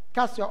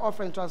 Cast your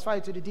offering, transfer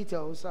it to the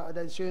details that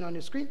is showing on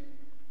the screen,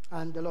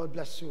 and the Lord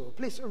bless you.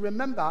 Please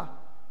remember,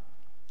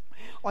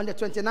 on the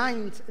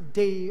 29th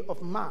day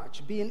of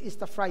March, being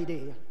Easter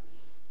Friday,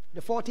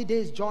 the 40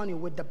 days journey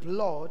with the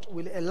blood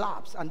will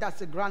elapse, and that's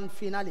the grand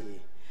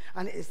finale.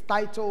 And it's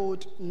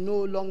titled,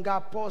 No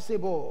Longer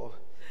Possible.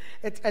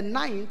 It's a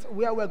night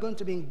where we're going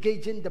to be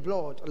engaging the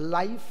blood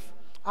live.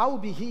 I will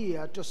be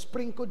here to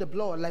sprinkle the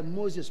blood like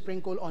Moses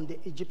sprinkled on the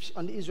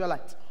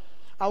Israelites.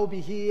 I will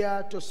be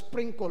here to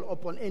sprinkle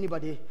upon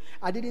anybody.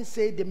 I didn't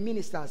say the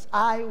ministers.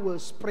 I will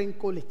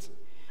sprinkle it.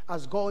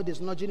 As God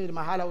is nudging it in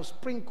my heart, I will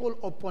sprinkle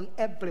upon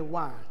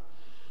everyone.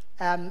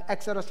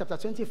 Exodus chapter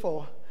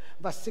 24.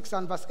 Verse 6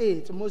 and verse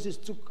 8, Moses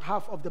took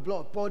half of the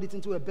blood, poured it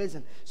into a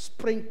basin,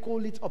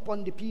 sprinkled it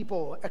upon the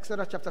people.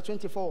 Exodus chapter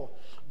 24,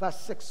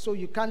 verse 6, so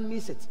you can't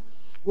miss it.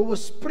 We will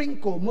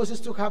sprinkle. Moses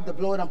took half the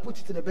blood and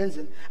put it in the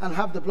basin, and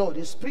half the blood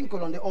is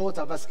sprinkled on the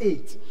altar. Verse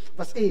 8,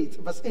 verse 8,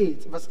 verse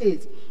 8, verse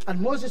 8. And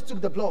Moses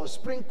took the blood,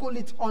 sprinkled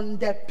it on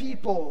the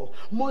people.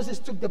 Moses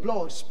took the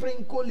blood,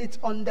 sprinkled it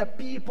on the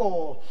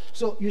people.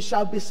 So you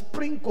shall be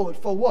sprinkled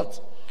for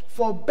what?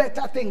 For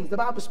better things. The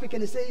Bible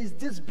speaking, it says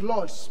this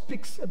blood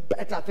speaks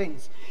better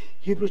things.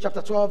 Hebrews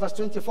chapter 12 verse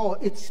 24,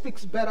 it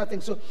speaks better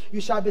things. So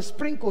you shall be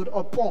sprinkled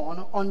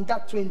upon on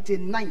that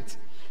 29th.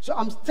 So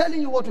I'm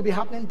telling you what will be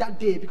happening that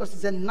day, because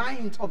it's a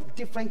night of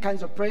different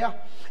kinds of prayer.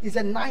 It's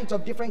a night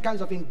of different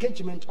kinds of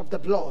engagement of the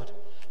blood.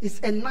 It's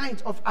a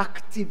night of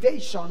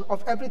activation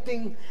of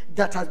everything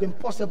that has been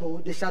possible.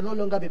 They shall no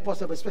longer be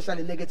possible,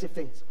 especially negative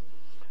things.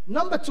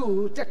 Number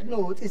two, take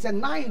note, it's a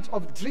night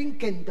of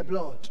drinking the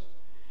blood.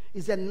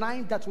 Is a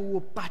night that we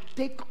will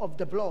partake of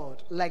the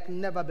blood like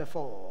never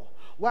before.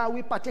 Why are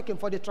we partaking?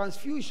 For the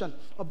transfusion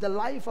of the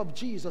life of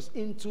Jesus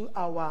into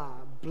our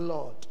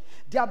blood.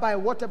 Thereby,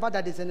 whatever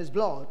that is in his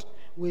blood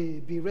will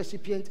be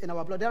recipient in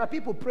our blood. There are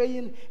people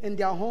praying in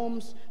their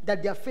homes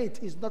that their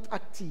faith is not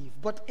active.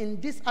 But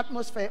in this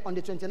atmosphere on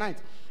the 29th,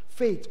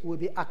 faith will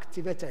be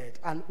activated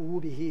and we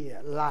will be here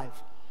live.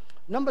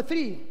 Number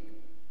three,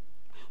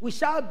 we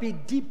shall be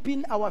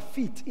dipping our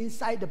feet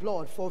inside the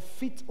blood for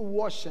feet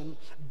washing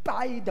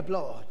by the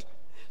blood,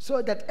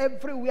 so that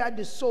everywhere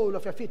the sole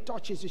of your feet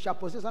touches, you shall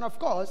possess. And of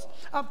course,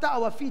 after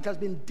our feet has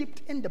been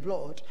dipped in the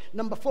blood,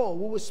 number four,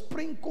 we will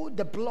sprinkle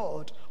the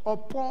blood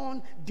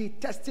upon the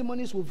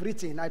testimonies we've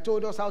written. I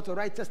told us how to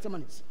write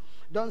testimonies.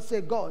 Don't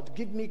say, God,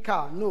 give me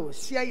car. No,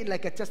 share it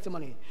like a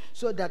testimony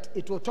so that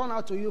it will turn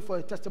out to you for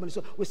a testimony.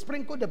 So we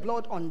sprinkle the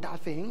blood on that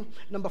thing,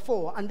 number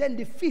four, and then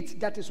the feet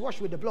that is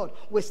washed with the blood,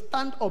 we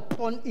stand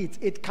upon it.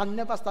 It can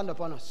never stand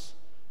upon us.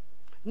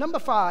 Number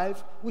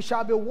five, we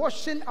shall be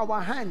washing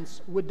our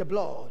hands with the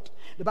blood.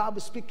 The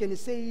Bible speaking, it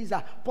says,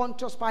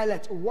 Pontius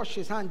Pilate washed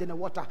his hand in the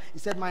water. He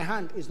said, my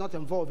hand is not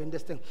involved in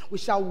this thing. We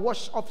shall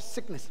wash off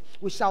sickness.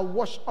 We shall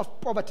wash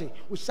off poverty.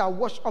 We shall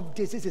wash off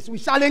diseases. We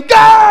shall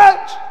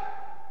engage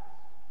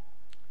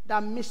the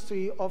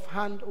mystery of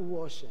hand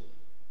washing.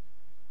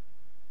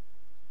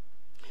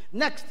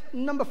 Next,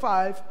 number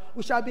five,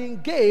 we shall be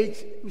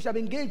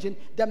engaging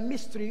the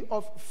mystery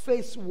of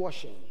face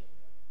washing.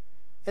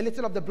 A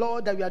little of the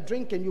blood that we are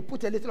drinking, you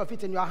put a little of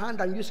it in your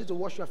hand and use it to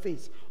wash your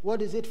face.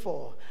 What is it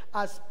for?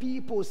 As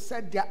people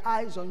set their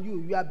eyes on you,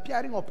 you are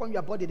bearing upon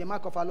your body the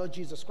mark of our Lord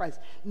Jesus Christ.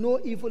 No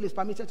evil is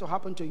permitted to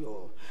happen to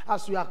you.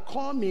 As you are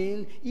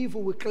coming,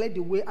 evil will clear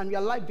the way and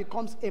your life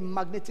becomes a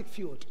magnetic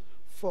field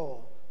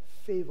for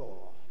favor.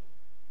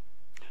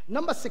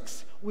 Number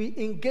six, we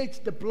engage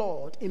the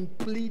blood in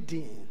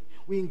pleading.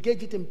 We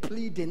engage it in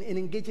pleading and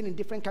engaging in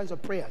different kinds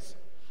of prayers.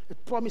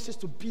 It promises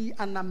to be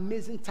an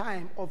amazing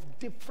time of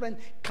different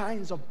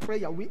kinds of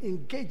prayer. We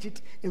engage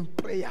it in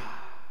prayer.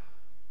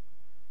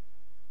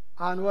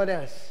 And what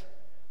else?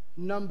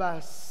 Number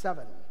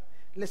seven.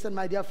 Listen,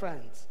 my dear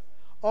friends.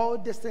 All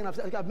these things,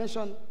 I've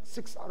mentioned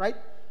six, right?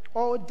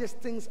 All these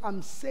things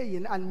I'm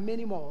saying and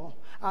many more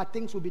are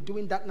things we'll be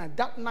doing that night.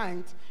 That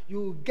night,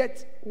 you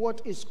get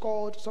what is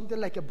called something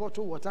like a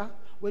bottle water.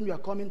 When you are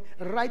coming,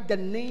 write the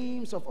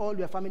names of all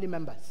your family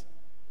members.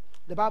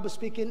 The Bible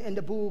speaking in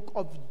the book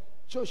of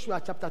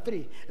Joshua chapter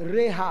 3,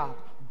 Rahab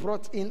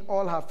brought in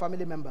all her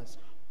family members,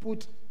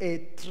 put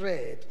a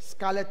thread,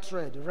 scarlet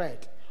thread,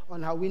 red,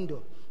 on her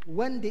window.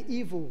 When the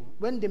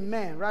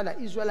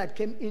Israelite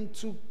came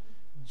into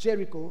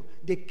Jericho,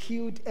 they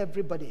killed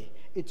everybody.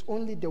 It's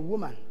only the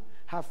woman,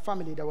 her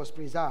family, that was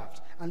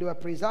preserved. And they were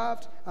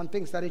preserved and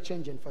things started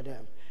changing for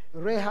them.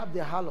 Rahab the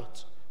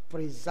harlot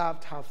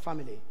preserved her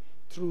family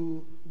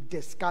through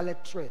the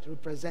scarlet thread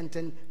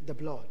representing the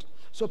blood.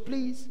 So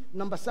please,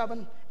 number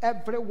 7,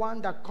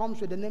 everyone that comes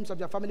with the names of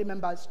their family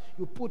members,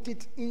 you put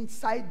it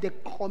inside the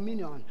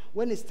communion.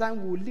 When it's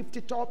time, we'll lift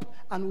it up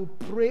and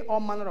we'll pray all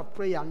manner of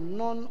prayer.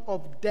 None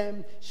of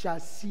them shall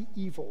see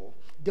evil.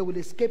 They will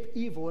escape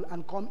evil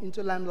and come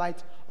into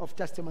limelight of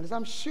testimonies.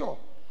 I'm sure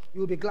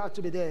you will be glad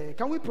to be there.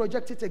 Can we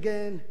project it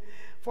again?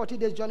 40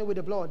 days journey with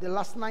the blood. The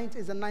last night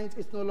is the night.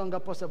 It's no longer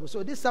possible.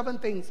 So these 7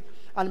 things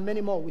and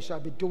many more we shall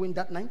be doing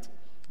that night.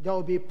 There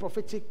will be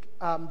prophetic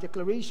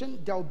declaration.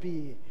 There will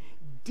be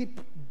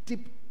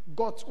deep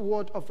God's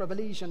word of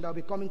revelation that will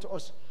be coming to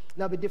us.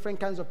 There will be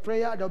different kinds of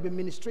prayer. There will be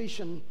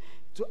ministration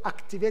to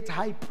activate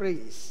high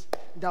praise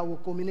that will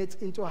culminate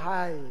into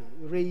high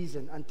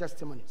raising and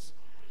testimonies.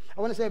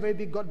 I want to say a very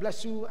big God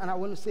bless you, and I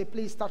want to say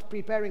please start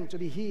preparing to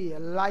be here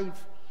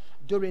live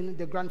during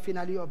the grand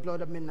finale of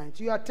Blood of Midnight.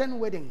 You attend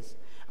weddings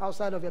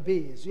outside of your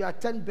base. You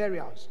attend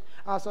burials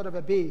outside of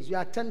your base. You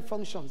attend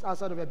functions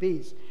outside of your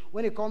base.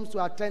 When it comes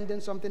to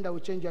attending something that will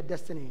change your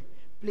destiny,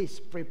 please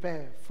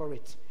prepare for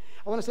it.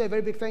 I want to say a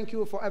very big thank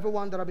you for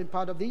everyone that have been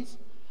part of these,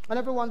 and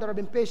everyone that have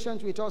been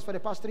patient with us for the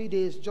past 3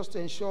 days just to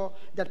ensure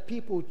that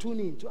people tune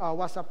in to our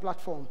WhatsApp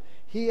platform.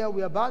 Here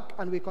we are back,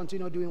 and we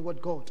continue doing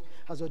what God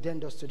has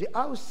ordained us to do.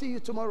 I will see you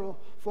tomorrow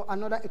for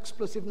another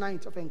explosive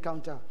night of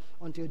encounter.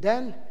 Until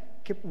then,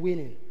 keep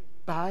winning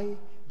by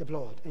the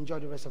blood. Enjoy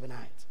the rest of the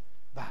night.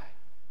 Bye.